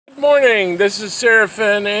Morning, this is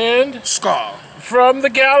Seraphin and Scar from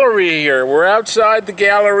the gallery here. We're outside the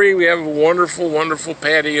gallery. We have a wonderful, wonderful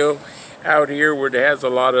patio out here where it has a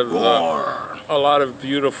lot of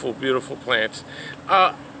beautiful, beautiful plants.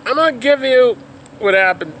 I'm gonna give you what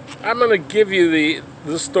happened. I'm gonna give you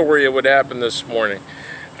the story of what happened this morning.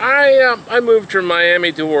 I moved from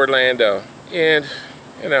Miami to Orlando, and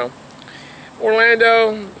you know,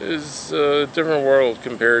 Orlando is a different world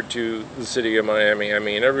compared to the city of Miami. I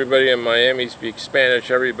mean, everybody in Miami speaks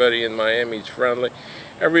Spanish. Everybody in Miami's friendly.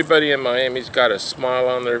 Everybody in Miami's got a smile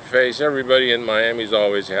on their face. Everybody in Miami's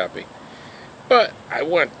always happy. But I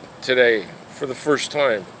went today for the first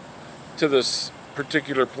time to this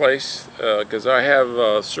particular place because I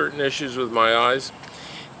have certain issues with my eyes,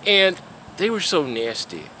 and they were so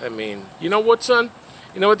nasty. I mean, you know what, son?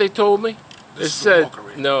 You know what they told me? They said,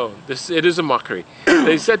 no, it is a mockery.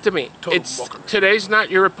 They said to me, today's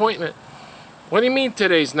not your appointment. What do you mean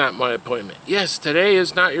today's not my appointment? Yes, today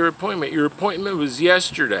is not your appointment. Your appointment was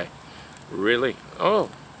yesterday. Really? Oh,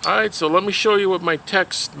 all right, so let me show you what my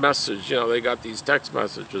text message, you know, they got these text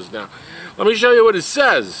messages now. Let me show you what it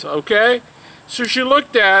says, okay? So she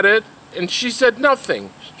looked at it, and she said nothing.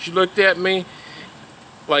 She looked at me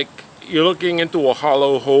like you're looking into a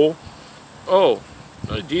hollow hole. Oh.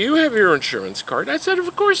 Do you have your insurance card? I said,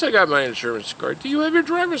 of course I got my insurance card. Do you have your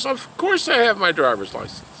driver's license? Of course I have my driver's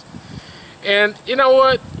license. And you know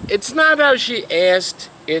what? It's not how she asked,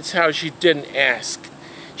 it's how she didn't ask.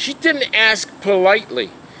 She didn't ask politely.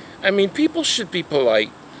 I mean, people should be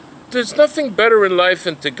polite. There's nothing better in life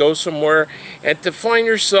than to go somewhere and to find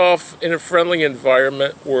yourself in a friendly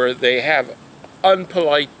environment where they have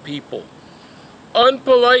unpolite people.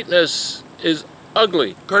 Unpoliteness is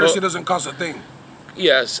ugly. Courtesy doesn't cost a thing.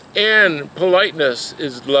 Yes, and politeness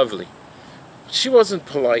is lovely. She wasn't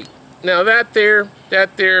polite. Now that there,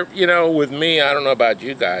 you know, with me, I don't know about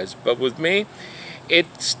you guys, but with me,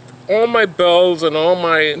 it's all my bells and all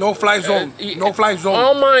my... No-fly zone. No-fly zone.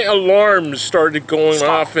 All my alarms started going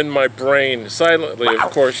off in my brain silently. Wow.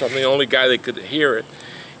 Of course, I'm the only guy that could hear it.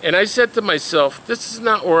 And I said to myself, this is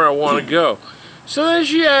not where I want to go. So then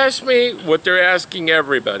she asked me what they're asking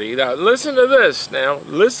everybody. Now, listen to this now.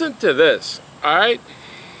 Listen to this. All right,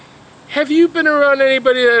 have you been around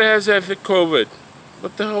anybody that has COVID?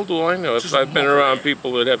 What the hell do I know if I've been around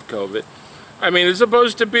people that have COVID? I mean, it's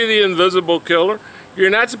supposed to be the invisible killer.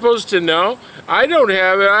 You're not supposed to know. I don't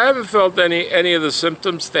have it. I haven't felt any of the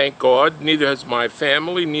symptoms, thank God. Neither has my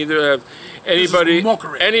family. Neither have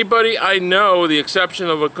anybody I know, with the exception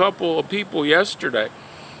of a couple of people yesterday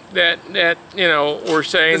that you know were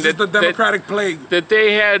saying this is the Democratic plague. That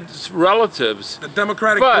they had relatives. The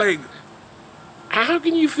Democratic plague. How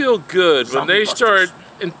can you feel good when they start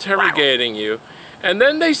interrogating you? And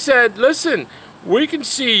then they said, listen, we can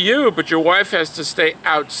see you, but your wife has to stay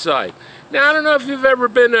outside. Now, I don't know if you've ever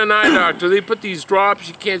been to an eye doctor. They put these drops,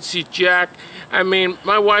 you can't see jack. I mean,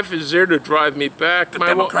 my wife is there to drive me back.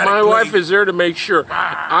 My wife is there to make sure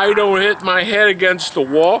I don't hit my head against the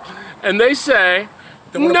wall. And they say,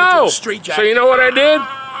 no. So you know what I did?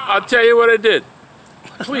 I'll tell you what I did.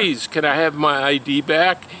 Please, can I have my ID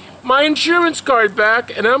back? My insurance card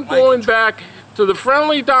back, and I'm going back to the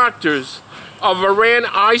friendly doctors of Iran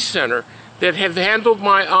Eye Center that have handled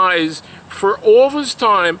my eyes for all this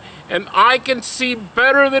time, and I can see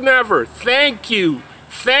better than ever. Thank you,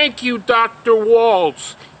 Dr.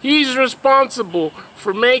 Waltz. He's responsible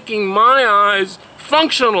for making my eyes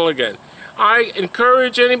functional again. I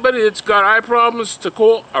encourage anybody that's got eye problems to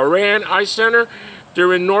call Iran Eye Center.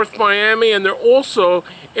 They're in North Miami, and they're also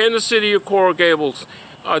in the city of Coral Gables.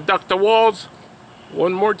 Dr. Waltz,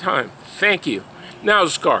 one more time, thank you. Now,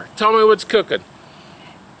 Scar, tell me what's cooking.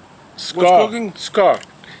 Scar. What's cooking?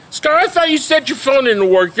 Scar, I thought you said your phone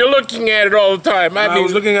didn't work. You're looking at it all the time. I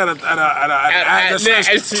was looking at that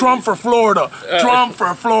says Trump for Florida. Trump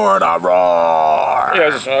for Florida. Roar.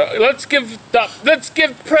 Yes, let's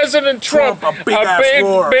give President Trump a big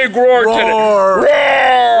roar. Big roar today.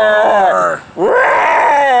 Roar.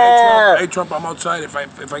 Roar. Hey Trump, I'm outside. If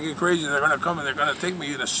I get crazy, they're gonna come and they're gonna take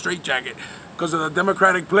me in a straitjacket because of the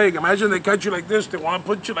Democratic plague. Imagine they cut you like this. They want to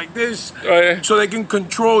put you like this so they can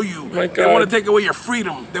control you. They want to take away your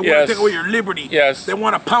freedom. They want to take away your liberty. Yes. They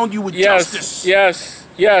want to pound you with justice. Yes.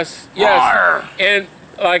 Arr. And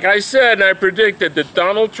like I said, and I predicted that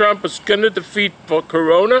Donald Trump is going to defeat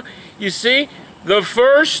Corona. You see, the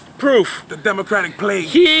first proof. The Democratic plague.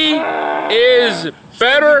 He is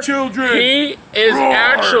better. Children. He is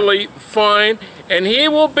actually fine, and he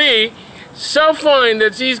will be so fine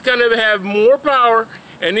that he's going to have more power,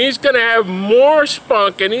 and he's going to have more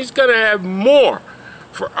spunk, and he's going to have more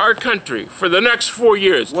for our country for the next 4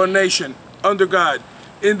 years. One nation, under God,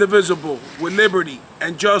 indivisible, with liberty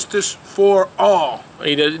and justice for all.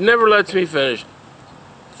 He never lets me finish.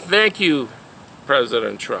 Thank you,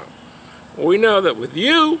 President Trump. We know that with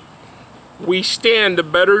you, we stand a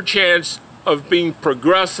better chance of being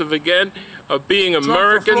progressive again, of being Trump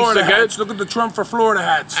Americans again. Hats. Look at the Trump for Florida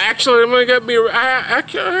hats. Actually, I'm going to get me...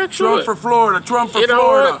 Actually, Trump for Florida. Trump for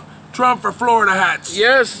Florida. Trump for Florida hats.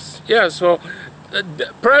 Yes, yes. Well,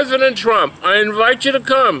 President Trump, I invite you to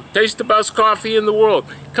come. Taste the best coffee in the world.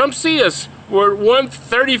 Come see us. We're at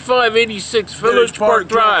 13586 Village Park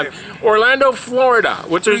Drive, Orlando, Florida.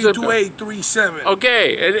 What's our zip code? 32837.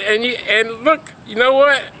 Okay, and look, you know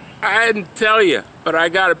what? I didn't tell you, but I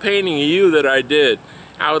got a painting of you that I did.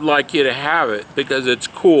 I would like you to have it because it's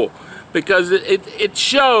cool. Because it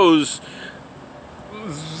shows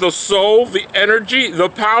the soul, the energy, the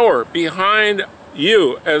power behind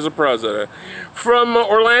you as a president. From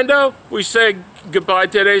Orlando, we say goodbye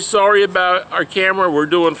today. Sorry about our camera. We're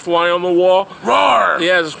doing fly on the wall. Roar!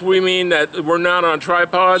 Yes, we mean that we're not on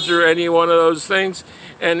tripods or any one of those things.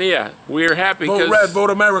 And yeah, we're happy because... Vote red, vote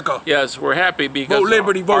America. Yes, we're happy because vote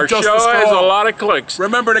liberty, vote our justice show for has all. a lot of clicks.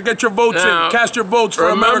 Remember to get your votes in. Cast your votes for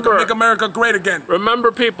America. Make America great again.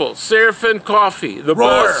 Remember, people, Seraphin Coffee, the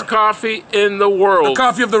best coffee in the world. The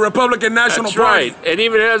coffee of the Republican National Party. That's right. It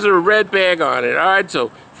even has a red bag on it. All right,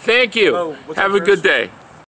 so thank you. Have a good day.